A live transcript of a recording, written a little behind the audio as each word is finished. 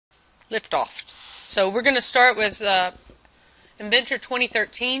liftoff. So we're going to start with Inventor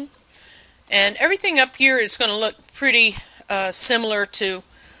 2013, and everything up here is going to look pretty similar to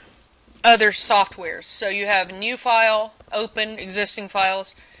other softwares. So you have new file, open, existing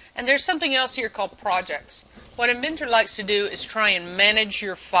files, and there's something else here called projects. What Inventor likes to do is try and manage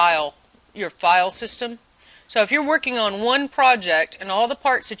your file system. So if you're working on one project and all the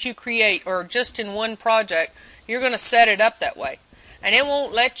parts that you create are just in one project, you're going to set it up that way. And it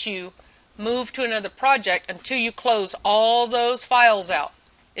won't let you move to another project until you close all those files out.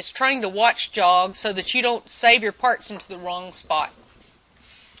 It's trying to watchdog so that you don't save your parts into the wrong spot.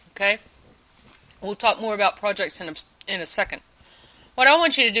 Okay? We'll talk more about projects in a second. What I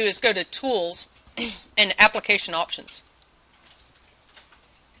want you to do is go to Tools and Application Options.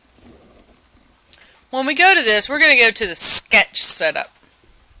 When we go to this, we're going to go to the Sketch setup.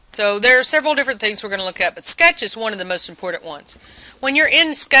 So there are several different things we're going to look at, but Sketch is one of the most important ones. When you're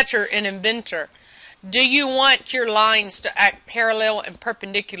in Sketch or in Inventor, do you want your lines to act parallel and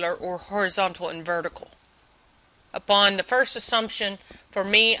perpendicular or horizontal and vertical? Upon the first assumption, for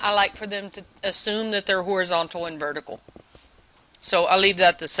me, I like for them to assume that they're horizontal and vertical. So I'll leave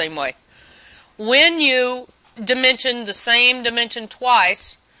that the same way. When you dimension the same dimension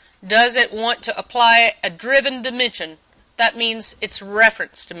twice, does it want to apply a driven dimension? That means it's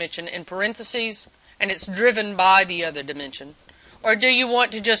reference dimension in parentheses and it's driven by the other dimension. Or do you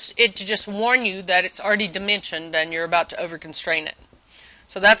want to just warn you that it's already dimensioned and you're about to overconstrain it?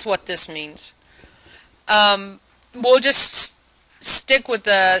 So that's what this means. We'll just stick with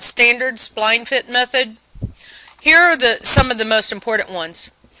the standard spline fit method. Here are some of the most important ones.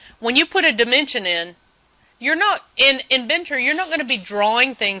 When you put a dimension in, you're not in Inventor, you're not going to be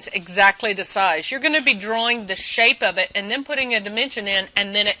drawing things exactly to size. You're going to be drawing the shape of it and then putting a dimension in,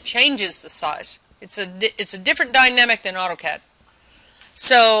 and then it changes the size. It's a different dynamic than AutoCAD.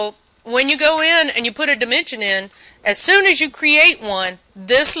 So when you go in and you put a dimension in, as soon as you create one,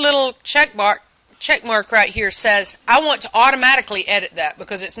 this little check mark right here says, I want to automatically edit that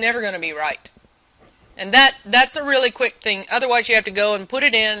because it's never going to be right. And that's a really quick thing. Otherwise you have to go and put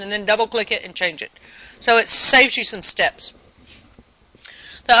it in and then double click it and change it. So it saves you some steps.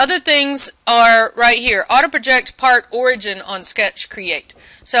 The other things are right here. Auto project part origin on sketch create.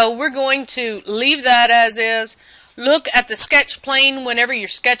 So we're going to leave that as is. Look at the sketch plane whenever you're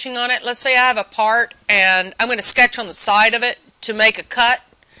sketching on it. Let's say I have a part and I'm going to sketch on the side of it to make a cut.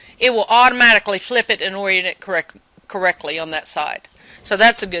 It will automatically flip it and orient it correctly on that side. So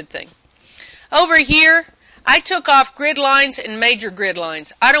that's a good thing. Over here, I took off grid lines and major grid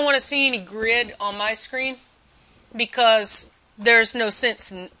lines. I don't want to see any grid on my screen because there's no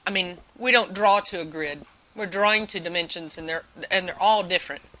sense in, we don't draw to a grid. We're drawing to dimensions and they're all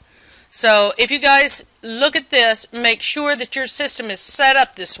different. So if you guys look at this, make sure that your system is set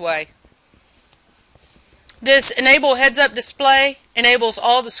up this way. This enable heads up display enables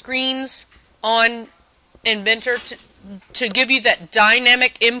all the screens on Inventor to give you that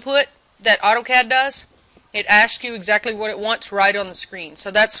dynamic input that AutoCAD does. It asks you exactly what it wants right on the screen. So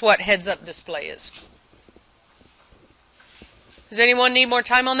that's what heads up display is. Does anyone need more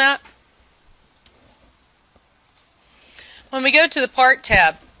time on that? When we go to the part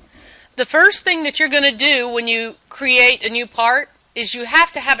tab, the first thing that you're going to do when you create a new part is you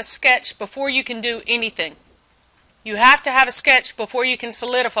have to have a sketch before you can do anything. You have to have a sketch before you can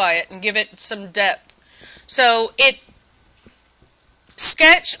solidify it and give it some depth. So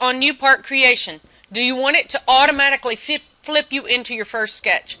sketch on new part creation. Do you want it to automatically flip you into your first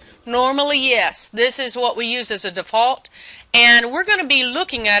sketch? Normally, yes. This is what we use as a default. And we're going to be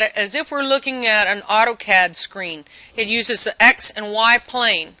looking at it as if we're looking at an AutoCAD screen. It uses the X and Y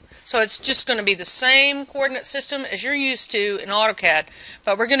plane. So it's just going to be the same coordinate system as you're used to in AutoCAD.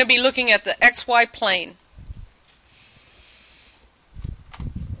 But we're going to be looking at the XY plane.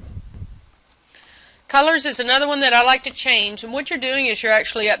 Colors is another one that I like to change, and what you're doing is you're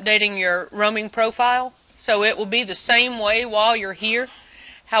actually updating your roaming profile, so it will be the same way while you're here.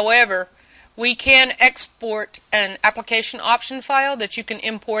 However, we can export an application option file that you can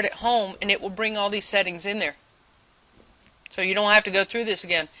import at home, and it will bring all these settings in there. So you don't have to go through this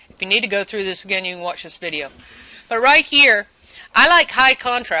again. If you need to go through this again, you can watch this video. But right here, I like high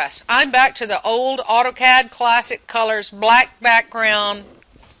contrast. I'm back to the old AutoCAD classic colors, black background,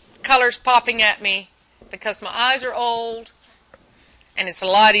 colors popping at me, because my eyes are old and it's a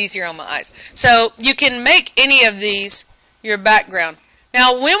lot easier on my eyes. So you can make any of these your background.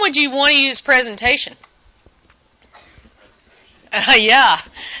 Now, when would you want to use presentation? Yeah,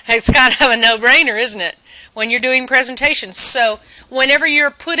 it's kind of a no-brainer, isn't it? When you're doing presentations. So whenever you're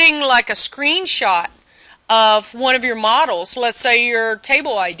putting like a screenshot of one of your models, let's say your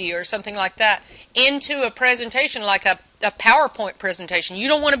table ID or something like that, into a presentation like a PowerPoint presentation. You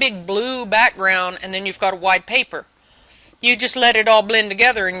don't want a big blue background and then you've got a white paper. You just let it all blend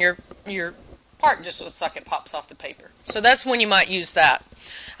together and your part just looks like it pops off the paper. So that's when you might use that.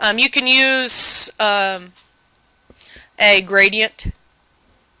 You can use a gradient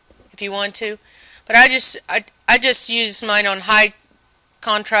if you want to, but I just use mine on high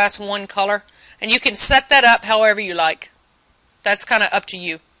contrast, one color, and you can set that up however you like. That's kind of up to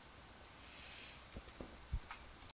you.